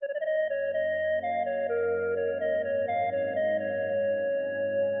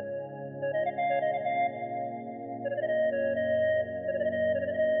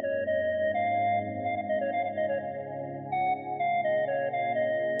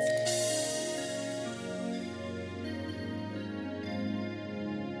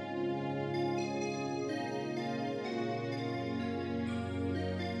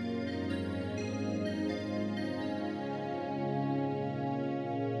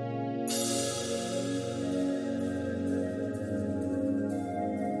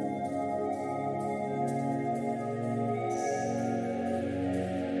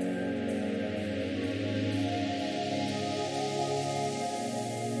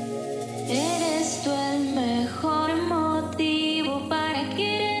Eres tú el mejor motivo para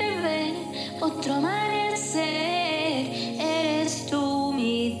querer ver otro amanecer. Eres tú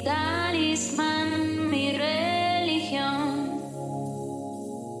mi talismán, mi religión.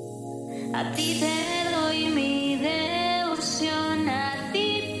 A ti te doy mi devoción, a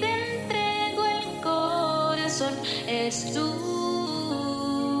ti te entrego el corazón. Eres tú.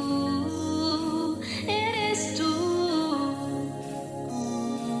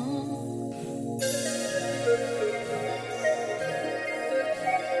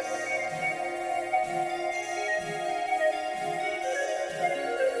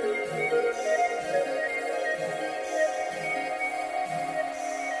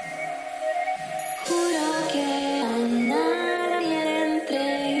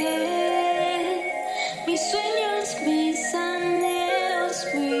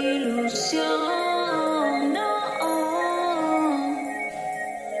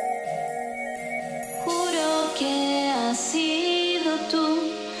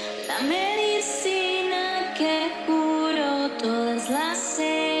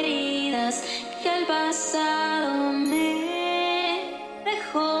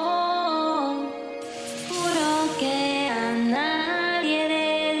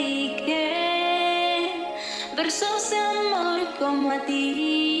 Versos de amor como a ti,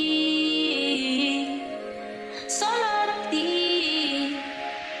 solo a ti.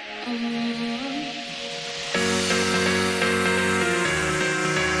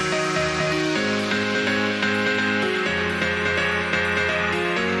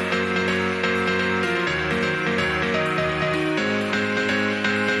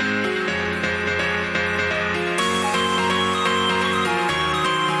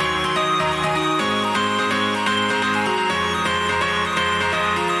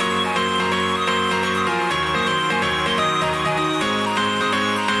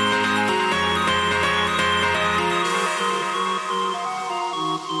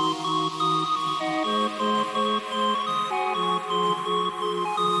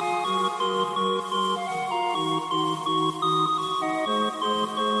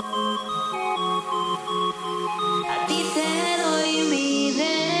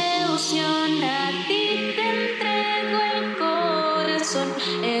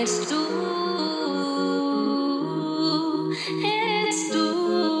 Eres tú, eres tú.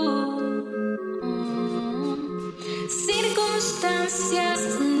 Circunstancias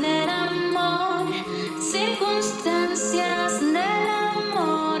del amor, circunstancias del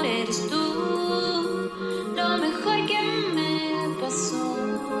amor. Eres tú, lo mejor que me pasó.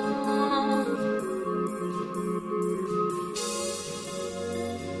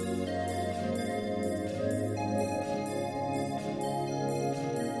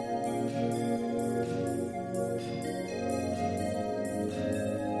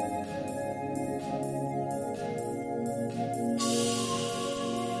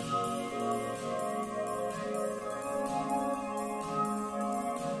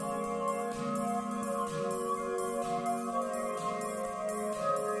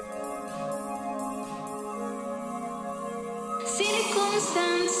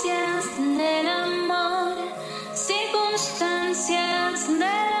 Circunstancias del amor, circunstancias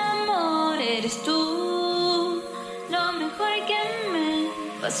del amor. Eres tú, lo mejor que me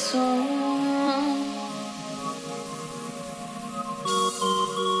pasó.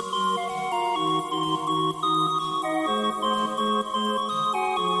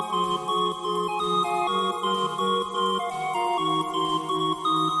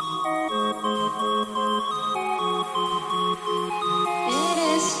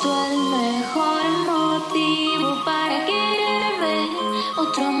 Eres tú el mejor